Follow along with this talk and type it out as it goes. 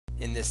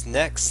In this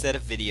next set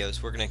of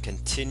videos, we're going to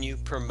continue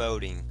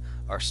promoting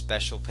our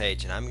special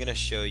page, and I'm going to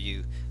show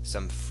you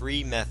some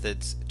free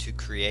methods to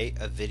create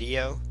a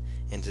video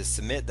and to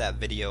submit that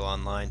video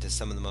online to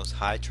some of the most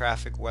high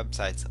traffic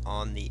websites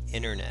on the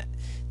internet.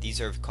 These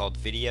are called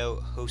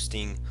video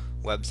hosting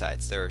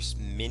websites. There are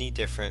many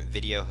different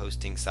video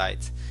hosting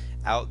sites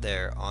out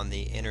there on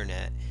the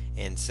internet,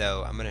 and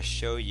so I'm going to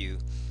show you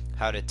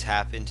how to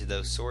tap into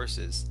those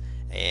sources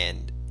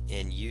and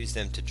use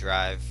them to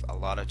drive a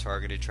lot of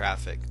targeted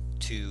traffic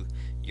to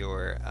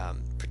your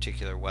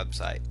particular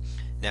website.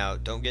 Now,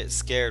 don't get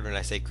scared when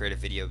I say create a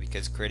video,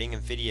 because creating a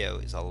video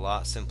is a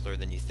lot simpler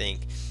than you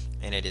think,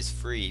 and it is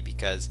free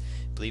because,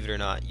 believe it or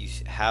not, you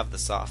have the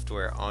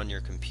software on your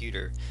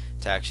computer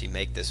to actually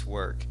make this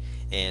work.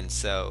 And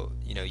so,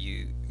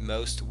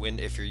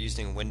 if you're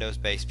using a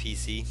Windows-based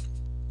PC,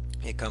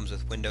 it comes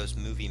with Windows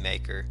Movie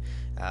Maker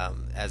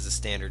as a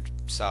standard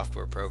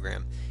software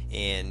program,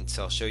 and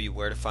so I'll show you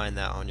where to find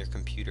that on your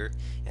computer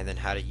and then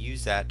how to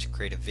use that to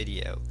create a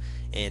video.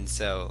 And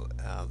so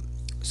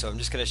I'm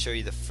just going to show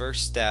you the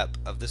first step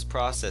of this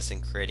process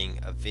in creating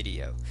a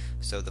video.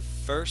 So the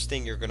first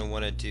thing you're going to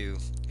want to do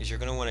is you're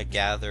going to want to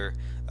gather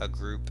a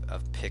group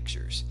of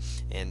pictures,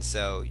 and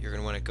so you're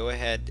going to want to go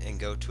ahead and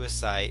go to a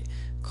site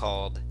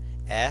called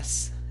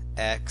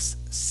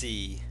SXC.hu.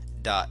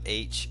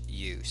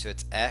 So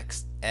it's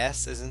S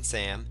as in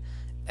Sam,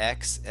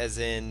 X as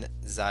in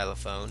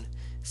xylophone,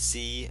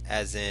 C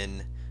as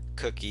in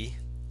cookie,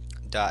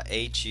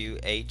 .hu,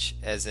 H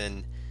as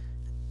in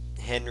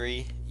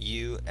Henry,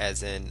 U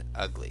as in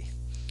ugly.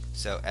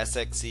 So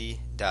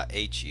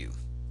sxc.hu.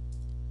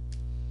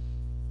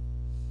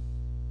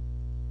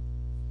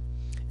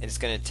 And it's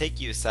going to take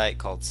you to a site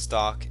called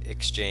Stock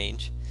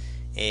Exchange,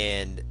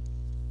 and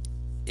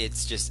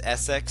it's just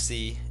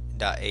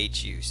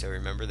sxc.hu. So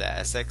remember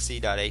that,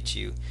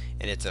 sxc.hu,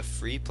 and it's a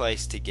free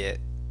place to get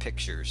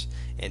pictures,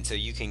 and so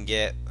you can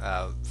get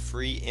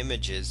free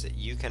images that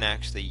you can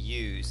actually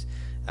use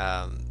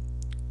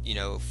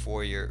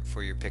for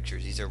your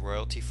pictures. These are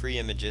royalty free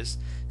images,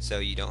 so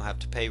you don't have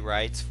to pay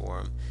rights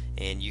for them,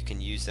 and you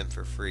can use them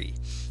for free.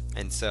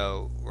 And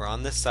so we're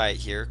on this site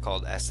here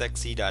called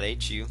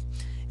sxc.hu,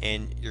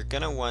 and you're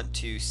going to want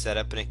to set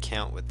up an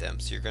account with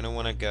them. So you're going to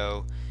want to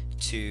go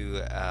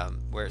to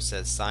where it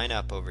says sign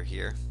up over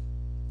here,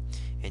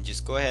 and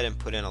just go ahead and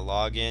put in a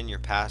login, your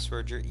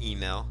password, your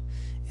email,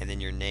 and then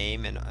your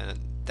name and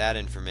that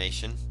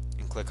information,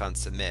 and click on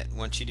submit.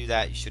 Once you do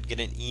that, you should get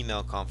an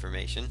email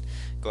confirmation.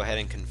 Go ahead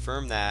and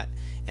confirm that,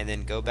 and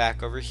then go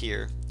back over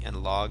here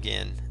and log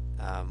in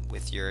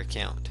with your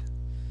account.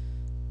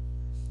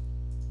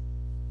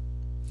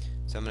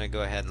 So I'm going to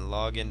go ahead and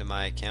log into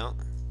my account.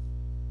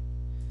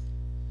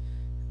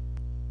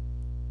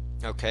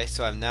 Okay,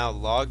 so I'm now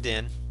logged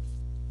in,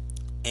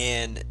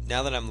 and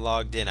now that I'm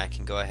logged in, I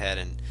can go ahead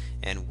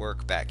and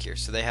work back here.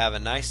 So they have a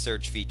nice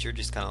search feature,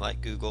 just kind of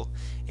like Google.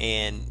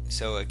 And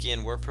so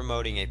again, we're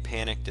promoting a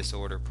panic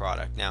disorder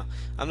product. Now,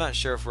 I'm not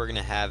sure if we're going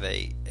to have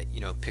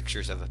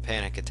pictures of a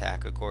panic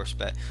attack, of course,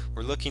 but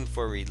we're looking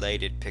for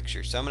related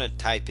pictures. So I'm going to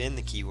type in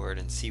the keyword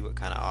and see what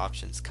kind of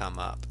options come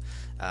up.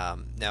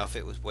 Now, if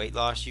it was weight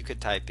loss, you could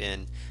type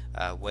in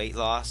weight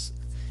loss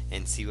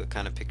and see what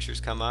kind of pictures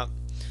come up.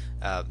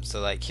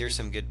 So like, here's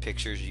some good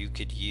pictures you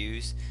could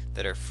use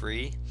that are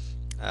free.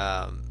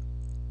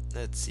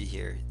 Let's see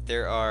here.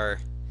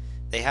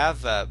 They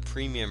have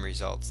premium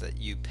results that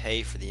you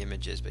pay for the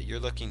images, but you're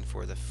looking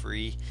for the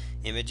free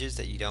images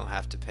that you don't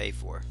have to pay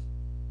for.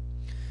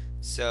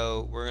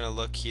 So we're going to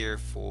look here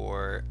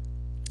for,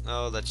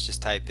 let's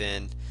just type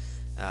in,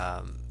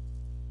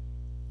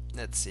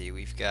 let's see,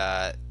 we've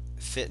got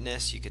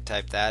fitness. You could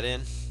type that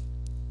in.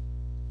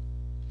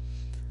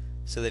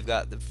 So they've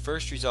got the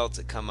first results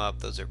that come up,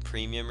 those are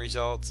premium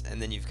results,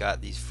 and then you've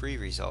got these free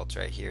results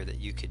right here that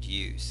you could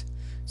use.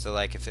 So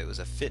like, if it was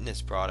a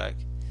fitness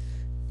product,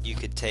 you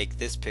could take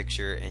this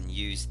picture and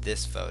use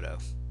this photo.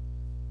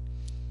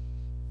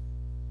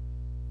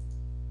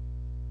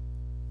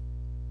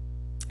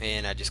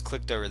 And I just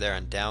clicked over there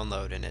on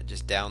download, and it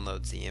just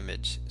downloads the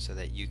image so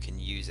that you can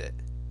use it.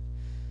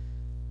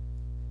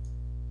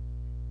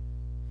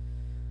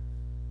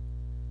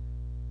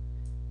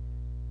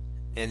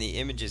 And the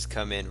images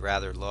come in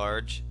rather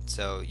large,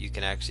 so you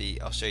can actually,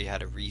 I'll show you how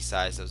to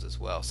resize those as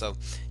well. So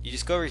you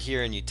just go over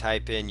here and you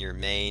type in your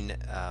main,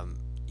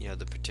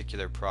 the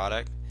particular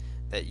product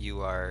that you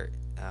are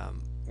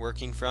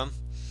working from,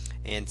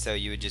 and so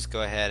you would just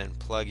go ahead and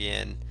plug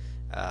in,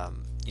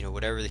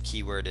 whatever the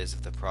keyword is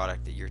of the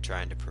product that you're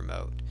trying to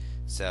promote.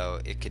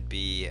 So it could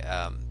be,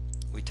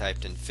 we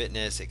typed in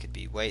fitness, it could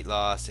be weight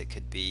loss, it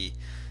could be,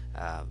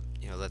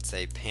 let's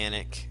say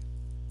panic,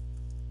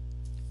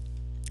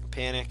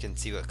 and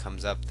see what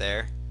comes up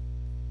there.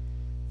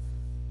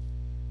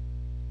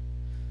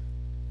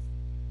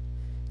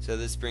 So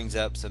this brings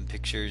up some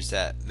pictures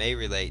that may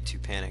relate to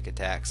panic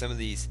attacks. Some of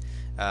these,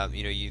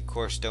 you of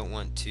course don't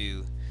want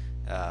to,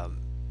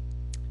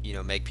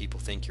 make people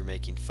think you're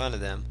making fun of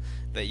them,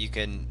 but you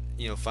can,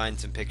 find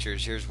some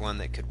pictures. Here's one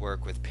that could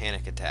work with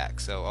panic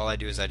attacks. So all I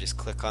do is I just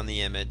click on the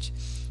image,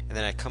 and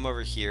then I come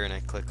over here and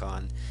I click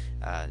on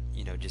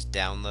just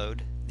download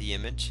the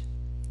image.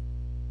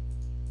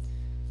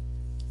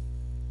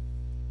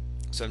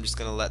 So I'm just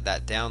going to let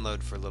that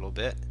download for a little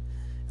bit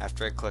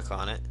after I click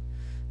on it,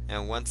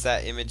 and once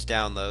that image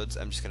downloads,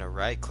 I'm just going to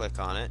right click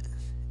on it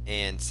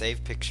and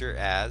save picture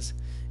as,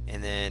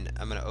 and then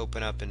I'm going to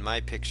open up in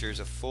my pictures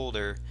a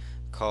folder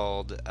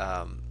called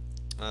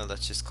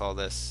let's just call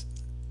this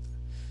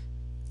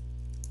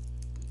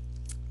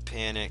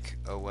Panic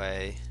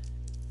Away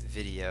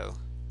Video.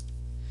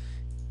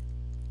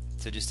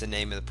 So just the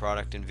name of the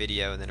product and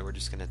video, and then we're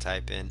just going to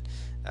type in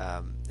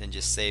and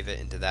just save it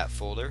into that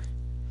folder,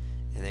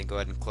 and then go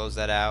ahead and close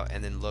that out,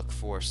 and then look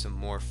for some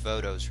more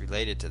photos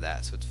related to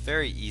that. So it's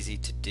very easy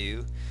to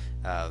do,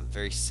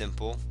 very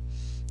simple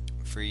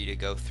for you to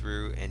go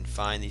through and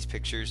find these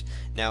pictures.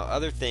 Now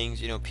other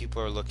things,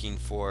 people are looking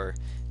for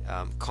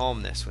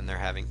calmness when they're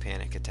having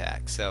panic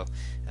attacks. So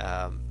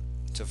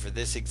so for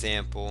this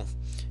example,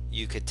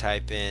 you could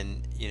type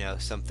in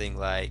something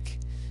like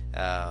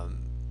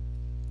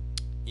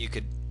you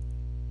could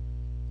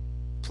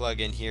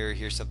plug in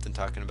here's something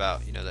talking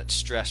about that's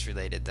stress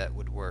related that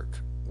would work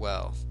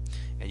well,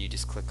 and you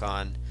just click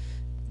on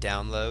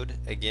download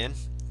again.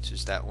 It's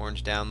just that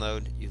orange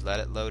download. You let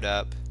it load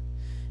up,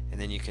 and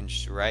then you can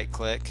just right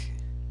click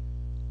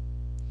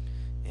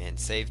and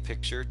save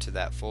picture to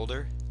that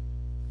folder.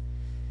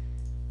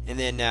 And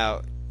then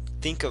now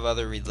think of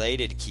other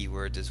related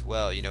keywords as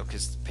well,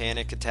 because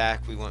panic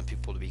attack, we want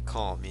people to be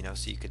calm,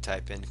 so you could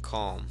type in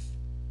calm,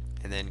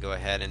 and then go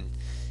ahead and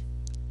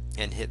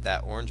hit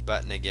that orange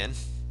button again.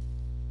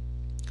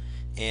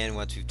 And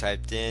once we've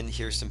typed in,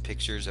 here's some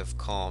pictures of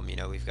calm.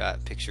 We've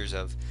got pictures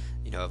of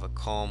of a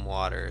calm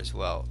water as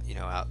well,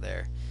 out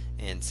there.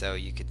 And so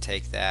you could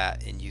take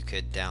that and you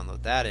could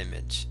download that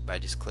image by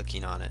just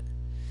clicking on it.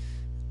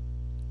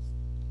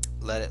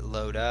 Let it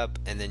load up,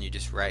 and then you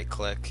just right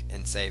click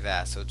and save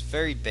as. So it's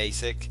very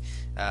basic,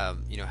 how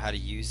to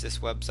use this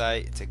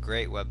website. It's a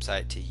great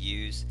website to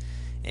use,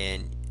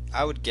 and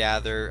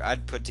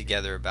I'd put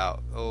together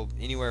about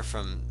anywhere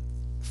from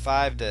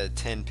 5 to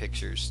 10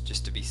 pictures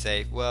just to be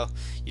safe. Well,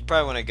 you'd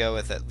probably want to go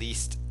with at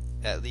least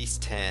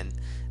 10.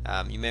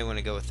 You may want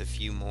to go with a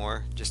few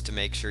more just to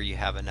make sure you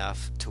have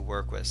enough to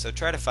work with. So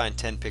try to find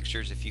 10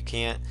 pictures. If you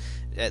can't,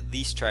 at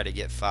least try to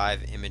get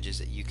 5 images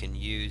that you can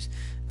use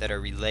that are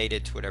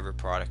related to whatever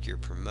product you're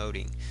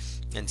promoting.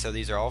 And so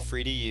these are all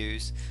free to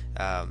use.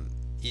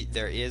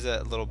 There is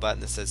a little button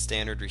that says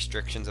standard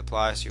restrictions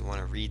apply, so you want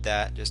to read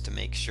that just to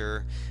make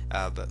sure,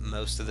 but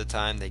most of the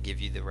time they give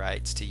you the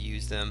rights to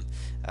use them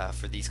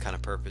for these kind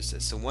of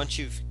purposes. So once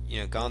you've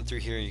gone through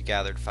here and you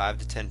gathered 5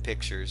 to 10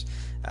 pictures,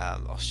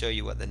 I'll show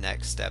you what the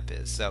next step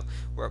is. So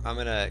I'm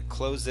going to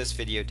close this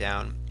video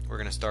down. We're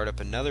going to start up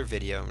another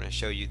video. I'm going to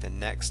show you the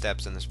next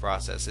steps in this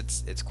process.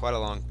 It's quite a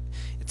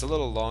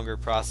little longer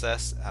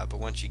process, but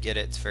once you get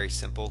it, it's very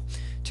simple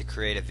to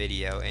create a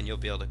video, and you'll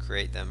be able to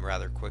create them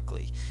rather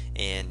quickly.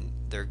 And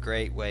they're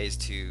great ways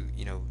to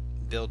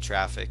build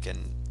traffic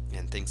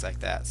and things like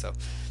that. So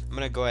I'm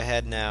going to go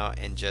ahead now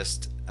and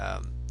just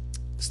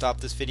stop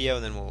this video,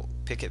 and then we'll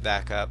pick it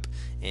back up,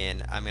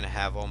 and I'm going to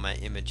have all my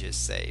images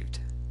saved.